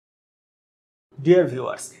Dear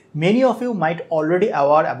viewers, many of you might already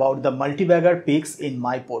aware about the multi-bagger picks in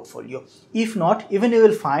my portfolio. If not, even you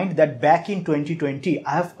will find that back in 2020,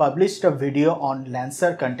 I have published a video on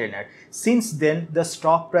Lancer Container. Since then, the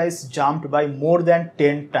stock price jumped by more than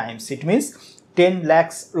 10 times. It means 10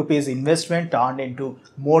 lakhs rupees investment turned into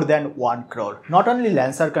more than 1 crore. Not only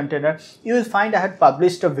Lancer Container, you will find I had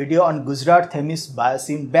published a video on Gujarat Themis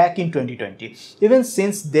Biocin back in 2020. Even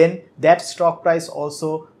since then, that stock price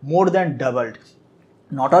also more than doubled.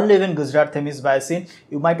 Not only even Gujarat Themis Biocin,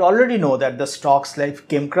 you might already know that the stocks like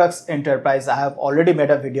Chemcrux Enterprise, I have already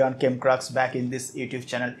made a video on Chemcrux back in this YouTube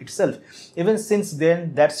channel itself. Even since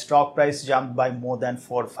then, that stock price jumped by more than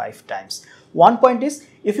 4 or 5 times. One point is,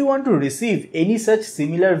 if you want to receive any such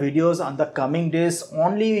similar videos on the coming days,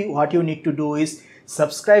 only what you need to do is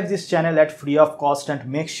subscribe this channel at free of cost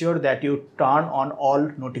and make sure that you turn on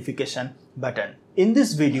all notification button. In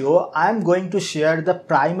this video, I am going to share the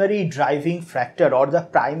primary driving factor or the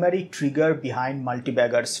primary trigger behind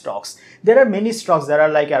multi-bagger stocks. There are many stocks, there are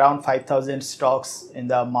like around 5,000 stocks in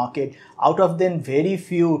the market. Out of them, very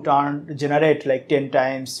few generate like 10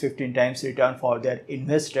 times, 15 times return for their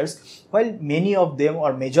investors, while many of them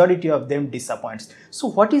or majority of them disappoints. So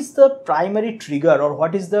what is the primary trigger or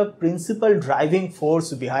what is the principal driving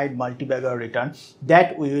force behind multi-bagger return?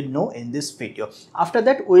 That we will know in this video. After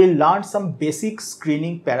that, we will learn some basic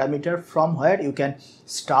screening parameter from where you can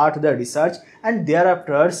start the research, and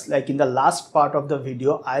thereafter, like in the last part of the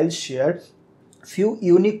video, I'll share few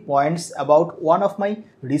unique points about one of my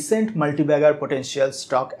recent multi-bagger potential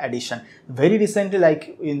stock addition. Very recently,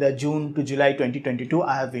 like in the June to July 2022,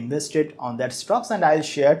 I have invested on that stocks and I'll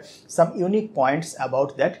share some unique points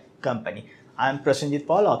about that company. I am Prasenjit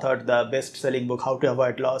Paul, author of the best-selling book How to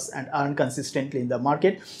Avoid Loss and Earn Consistently in the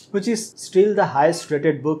Market, which is still the highest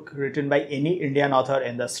rated book written by any Indian author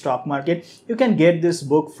in the stock market. You can get this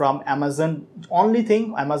book from Amazon. Only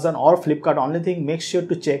thing, Amazon or Flipkart, only thing, make sure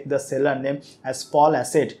to check the seller name as Paul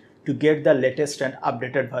Asset to get the latest and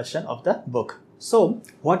updated version of the book. So,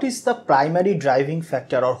 what is the primary driving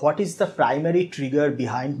factor or what is the primary trigger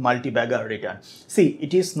behind multi-bagger return? See,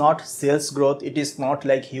 it is not sales growth, it is not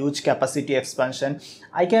like huge capacity expansion.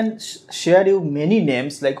 I can share you many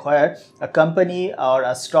names like where a company or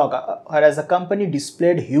a stock, whereas a company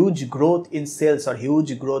displayed huge growth in sales or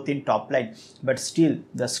huge growth in top line, but still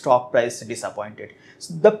the stock price disappointed.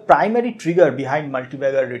 So the primary trigger behind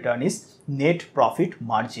multi-bagger return is net profit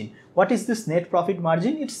margin. What is this net profit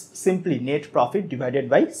margin? It's simply net profit divided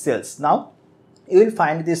by sales. Now, you will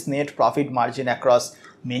find this net profit margin across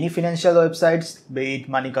many financial websites, be it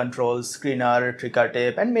Money Control, Screener,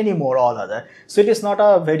 Trickertape, and many more all other. So it is not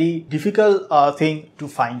a very difficult thing to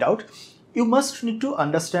find out. You must need to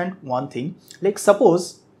understand one thing. Like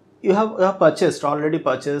suppose you have already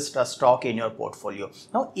purchased a stock in your portfolio.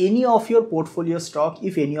 Now, any of your portfolio stock,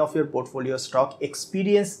 if any of your portfolio stock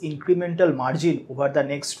experience incremental margin over the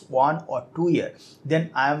next 1 or 2 years,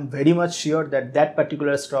 then I am very much sure that that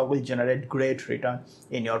particular stock will generate great return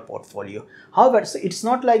in your portfolio. However, so it's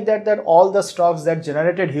not like that all the stocks that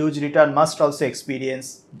generated huge return must also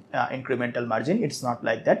experience incremental margin. It's not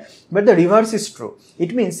like that, but the reverse is true.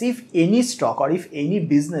 It means if any stock or if any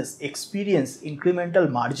business experience incremental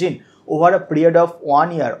margin over a period of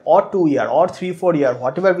 1 year or 2 year or 3-4 year,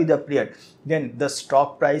 whatever be the period, then the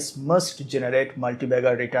stock price must generate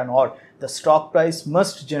multi-bagger return or the stock price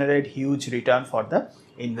must generate huge return for the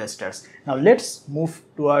investors. Now let's move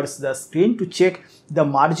towards the screen to check the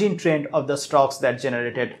margin trend of the stocks that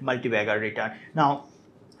generated multi-bagger return. Now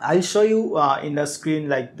I'll show you in the screen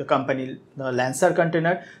like the company, the Lancer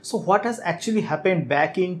Container. So what has actually happened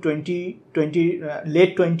back in 2020,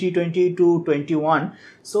 late 2020 to 21.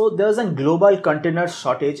 So there's a global container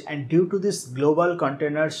shortage, and due to this global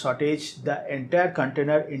container shortage, the entire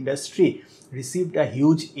container industry received a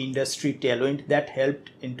huge industry tailwind that helped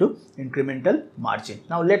into incremental margin.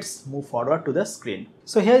 Now let's move forward to the screen.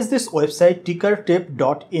 So here's this website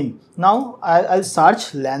tickertape.in. Now I'll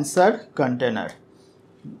search Lancer Container.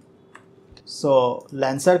 So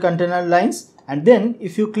Lancer Container Lines, and then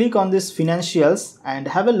if you click on this financials and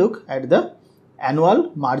have a look at the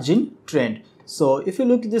annual margin trend. So if you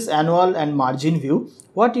look at this annual and margin view,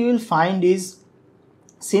 what you will find is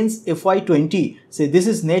since FY20, say this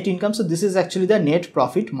is net income, so this is actually the net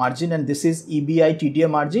profit margin, and this is EBITDA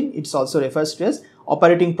margin. It's also refers to as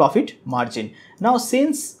operating profit margin. Now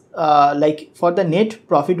since like for the net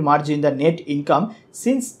profit margin, the net income,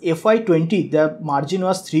 since FY20 the margin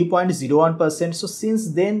was 3.01%. So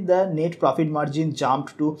since then the net profit margin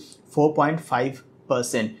jumped to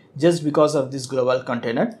 4.5% just because of this global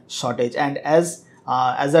container shortage, and as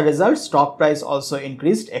a result stock price also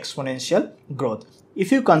increased exponential growth.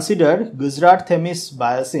 if you consider Gujarat Themis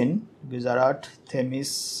Biosin,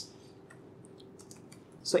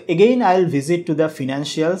 so again I'll visit to the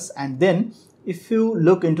financials, and then if you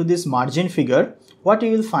look into this margin figure, what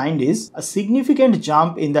you will find is a significant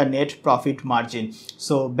jump in the net profit margin.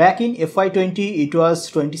 So back in FY20 it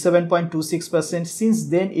was 27.26%. Since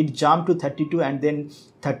then it jumped to 32 and then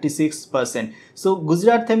 36%. So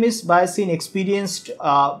Gujarat Themis Biosin experienced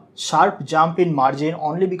a sharp jump in margin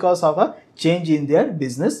only because of a change in their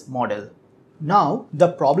business model. Now the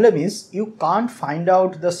problem is you can't find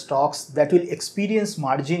out the stocks that will experience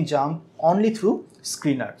margin jump only through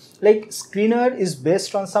screener. Like screener is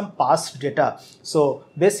based on some past data. So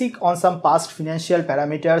basic on some past financial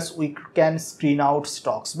parameters we can screen out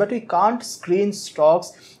stocks, but we can't screen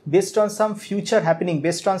stocks based on some future happening,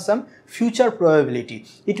 based on some future probability.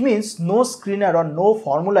 It means no screener or no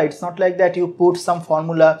formula. It's not like that you put some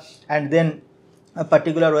formula and then a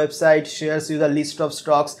particular website shares you the list of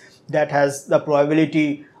stocks that has the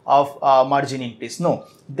probability of margin increase. No,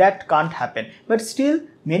 that can't happen. But still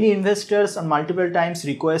many investors on multiple times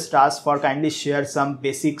request us for kindly share some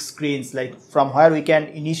basic screens, like from where we can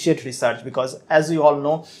initiate research, because as you all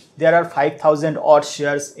know there are 5,000 odd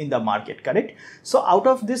shares in the market, correct? So out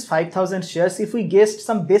of this 5,000 shares, if we guessed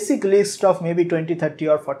some basic list of maybe 20, 30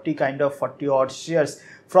 or 40 kind of 40 odd shares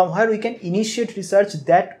from where we can initiate research,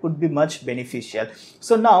 that would be much beneficial.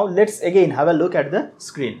 So now let's again have a look at the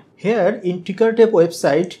screen. Here in TickerTape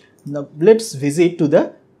website, now let's visit to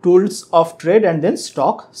the tools of trade and then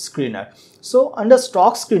stock screener. So under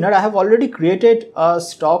stock screener, I have already created a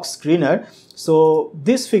stock screener. So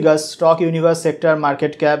this figures stock universe, sector,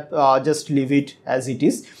 market cap, just leave it as it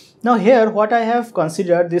is. Now here what I have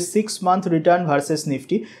considered this 6-month return versus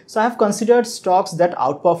Nifty. So I have considered stocks that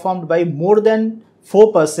outperformed by more than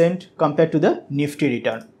 4% compared to the Nifty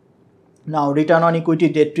return. Now return on equity,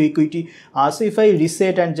 debt to equity. So if I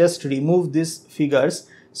reset and just remove these figures,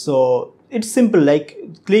 so it's simple, like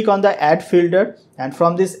click on the add filter, and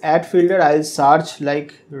from this add filter I'll search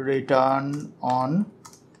like return on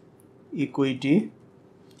equity,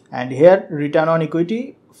 and here return on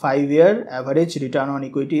equity 5-year average return on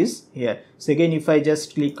equity is here. So again if I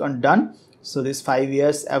just click on done, so this 5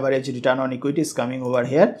 years average return on equity is coming over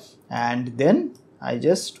here, and then I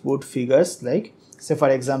just put figures like say for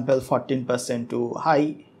example 14% to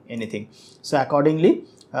high, anything. So accordingly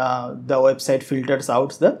the website filters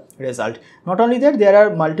out the result. Not only that, there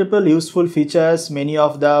are multiple useful features, many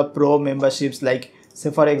of the pro memberships, like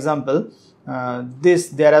say for example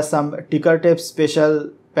there are some TickerTape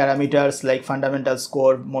special parameters like fundamental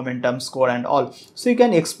score, momentum score and all. So you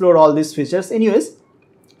can explore all these features anyways.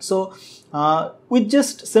 So with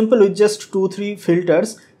just 2-3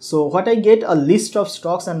 filters, so what I get a list of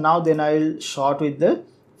stocks, and now then I'll short with the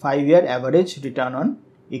 5-year average return on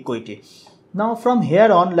equity. Now from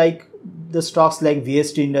here on, like the stocks like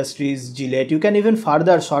VST Industries, Gillette, you can even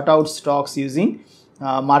further sort out stocks using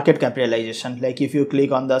market capitalization. Like if you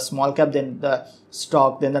click on the small cap, then the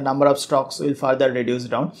stock, then the number of stocks will further reduce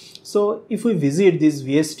down. So if we visit these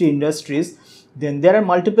VST Industries, then there are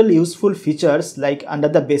multiple useful features, like under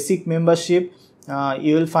the basic membership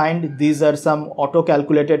you will find these are some auto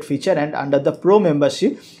calculated feature, and under the pro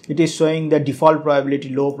membership it is showing the default probability,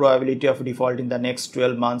 low probability of default in the next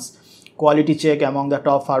 12 months, quality check among the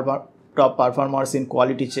top performers in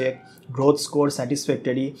quality check, growth score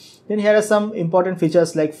satisfactory. Then here are some important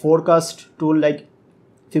features like forecast tool, like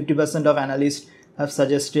 50% of analysts have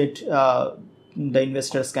suggested the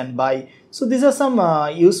investors can buy. So these are some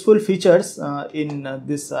useful features in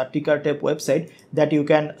this TickerTape website that you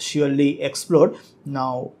can surely explore.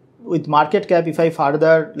 Now with market cap, if I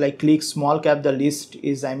further like click small cap, the list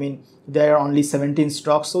is, I mean, there are only 17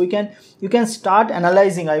 stocks. So you can start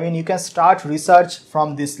analyzing, I mean, you can start research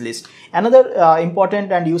from this list. Another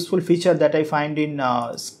important and useful feature that I find in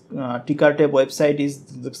TickerTape website is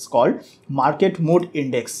it's called Market Mood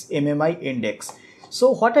Index, MMI Index.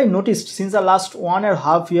 So what I noticed since the last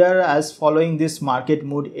 1.5 years as following this Market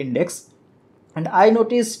Mood Index, and I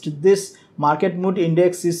noticed this Market Mood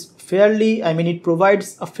Index is fairly, I mean, it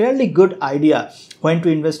provides a fairly good idea when to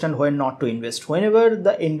invest and when not to invest. Whenever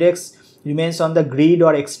the index remains on the greed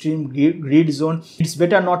or extreme greed zone, it's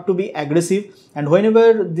better not to be aggressive, and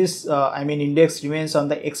whenever this I mean index remains on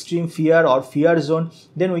the extreme fear or fear zone,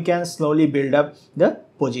 then we can slowly build up the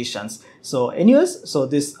positions. So anyways, so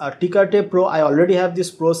this TickerTape Pro, I already have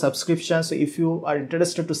this Pro subscription. So if you are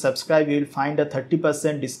interested to subscribe, you will find a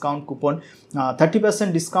 30% discount coupon,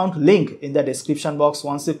 30% discount link in the description box.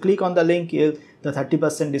 Once you click on the link, the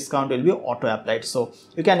 30% discount will be auto applied. So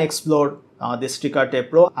you can explore this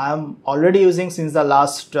TickerTape Pro. I am already using since the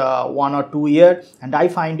last 1 or 2 years, and I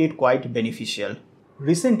find it quite beneficial.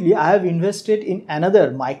 Recently, I have invested in another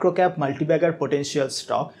microcap multibagger potential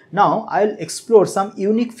stock. Now, I'll explore some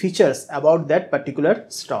unique features about that particular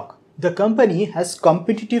stock. The company has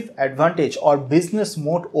competitive advantage or business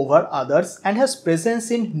moat over others and has presence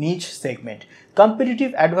in niche segment.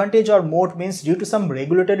 Competitive advantage or moat means due to some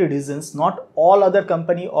regulatory reasons, not all other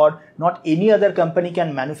company or not any other company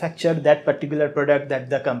can manufacture that particular product that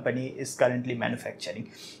the company is currently manufacturing.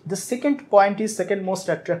 The second most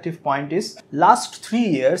attractive point is last 3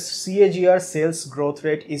 years CAGR sales growth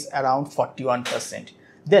rate is around 41%.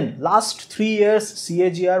 Then last 3 years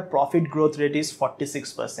CAGR profit growth rate is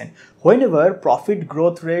 46%. Whenever profit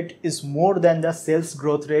growth rate is more than the sales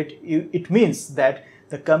growth rate, it means that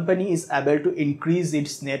the company is able to increase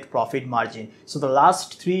its net profit margin. So the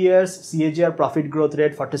last 3 years CAGR profit growth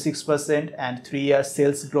rate 46% and 3 years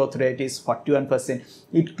sales growth rate is 41%.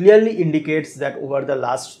 It clearly indicates that over the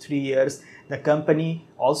last 3 years the company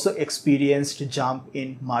also experienced jump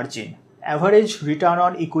in margin. Average return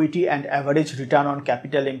on equity and average return on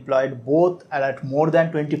capital employed both are at more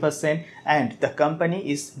than 20% and the company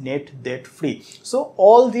is net debt free. So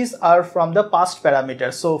all these are from the past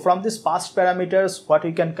parameters. So from these past parameters, what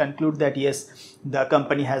we can conclude that yes, the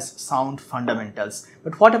company has sound fundamentals.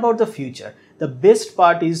 But what about the future? The best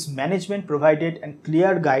part is management provided and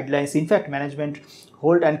clear guidelines. In fact, management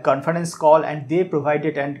hold a conference call and they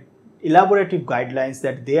provided an elaborative guidelines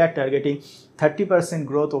that they are targeting 30%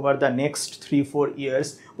 growth over the next 3-4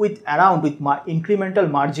 years with incremental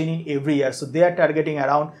margin in every year. So they are targeting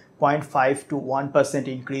around 0.5 to 1%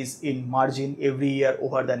 increase in margin every year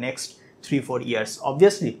over the next 3-4 years.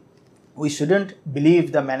 Obviously, we shouldn't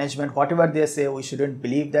believe the management, whatever they say, we shouldn't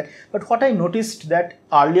believe that. But what I noticed that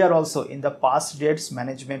earlier also in the past dates,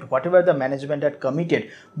 management, whatever the management had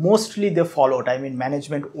committed, mostly they followed. I mean,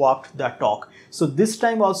 management walked the talk. So this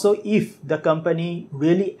time also, if the company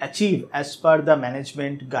really achieve as per the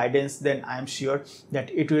management guidance, then I am sure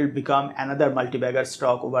that it will become another multibagger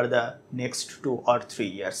stock over the next 2 or 3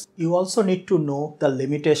 years. You also need to know the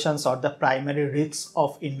limitations or the primary risks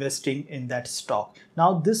of investing in that stock.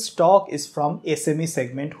 Now this stock is from SME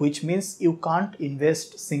segment, which means you can't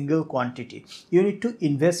invest single quantity. You need to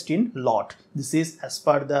invest in lot. This is as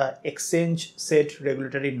per the exchange set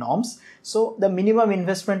regulatory norms. So the minimum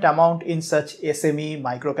investment amount in such SME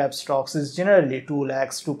microcap stocks is generally 2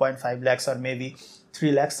 lakhs, 2.5 lakhs or maybe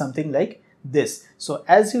 3 lakhs, something like this. So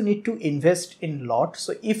as you need to invest in lot,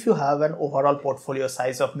 so if you have an overall portfolio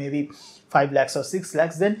size of maybe 5 lakhs or 6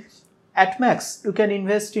 lakhs, then at max you can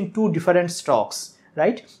invest in 2 different stocks,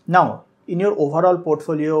 right? Now in your overall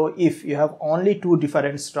portfolio, if you have only 2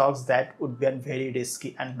 different stocks, that would be very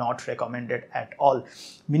risky and not recommended at all.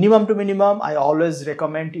 Minimum to minimum, I always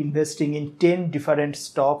recommend investing in 10 different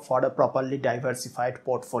stocks for a properly diversified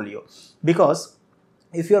portfolio, because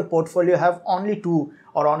if your portfolio have only 2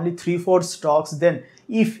 or only 3-4 stocks, then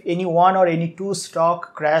if any 1 or any 2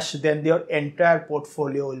 stock crash, then your entire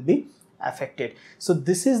portfolio will be affected. So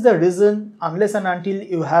this is the reason, unless and until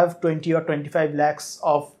you have 20 or 25 lakhs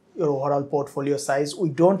of your overall portfolio size, we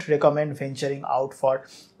don't recommend venturing out for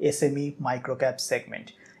SME microcap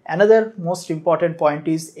segment. Another most important point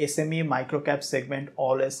is SME microcap segment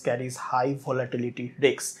always carries high volatility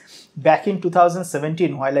risks. Back in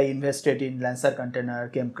 2017, while I invested in Lancer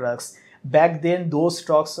Container, Chemcrux, back then those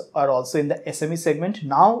stocks are also in the SME segment.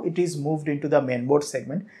 Now it is moved into the mainboard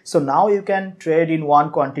segment. So now you can trade in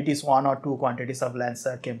 1 or 2 quantities of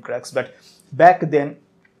Lancer, Chemcrux. But back then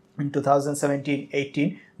in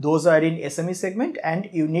 2017-18, those are in SME segment and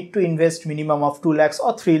you need to invest minimum of 2 lakhs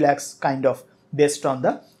or 3 lakhs kind of based on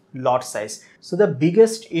the lot size. So the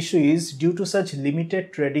biggest issue is due to such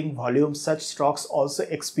limited trading volume, such stocks also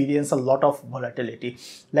experience a lot of volatility.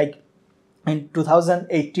 Like in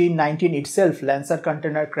 2018-19 itself, Lancer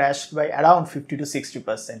Container crashed by around 50 to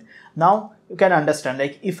 60%. Now you can understand,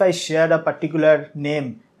 like if I share a particular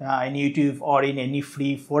name in YouTube or in any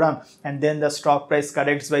free forum and then the stock price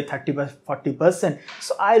corrects by 30-40%,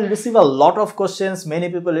 so I'll receive a lot of questions. Many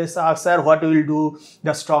people will ask, sir, what will do,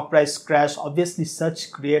 the stock price crash? Obviously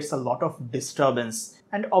such creates a lot of disturbance,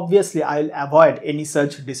 and obviously I'll avoid any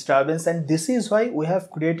such disturbance, and this is why we have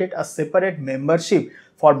created a separate membership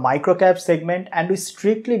for microcap segment, and we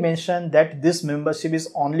strictly mention that this membership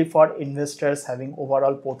is only for investors having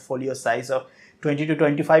overall portfolio size of 20 to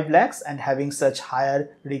 25 lakhs and having such higher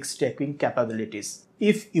risk taking capabilities.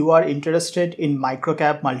 If you are interested in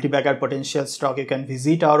microcap multi-bagger potential stock, you can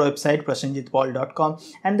visit our website prasenjitpaul.com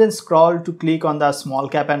and then scroll to click on the small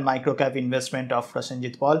cap and microcap investment of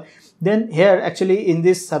Prasenjit Paul. Then here actually in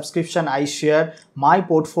this subscription I share my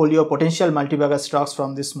portfolio potential multi-bagger stocks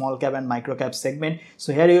from this small cap and microcap segment.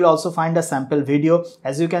 So here you will also find a sample video.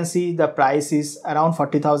 As you can see, the price is around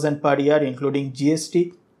 40,000 per year including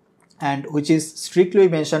GST, and which is strictly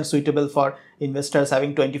mentioned suitable for investors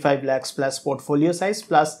having 25 lakhs plus portfolio size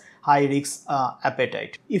plus high risk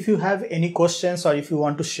appetite. If you have any questions or if you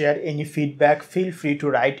want to share any feedback, feel free to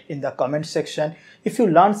write in the comment section. If you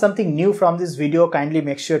learned something new from this video, kindly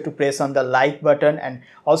make sure to press on the like button and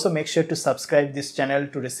also make sure to subscribe this channel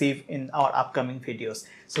to receive in our upcoming videos.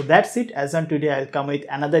 So that's it. As on today, I'll come with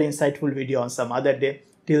another insightful video on some other day.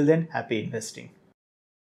 Till then, happy investing.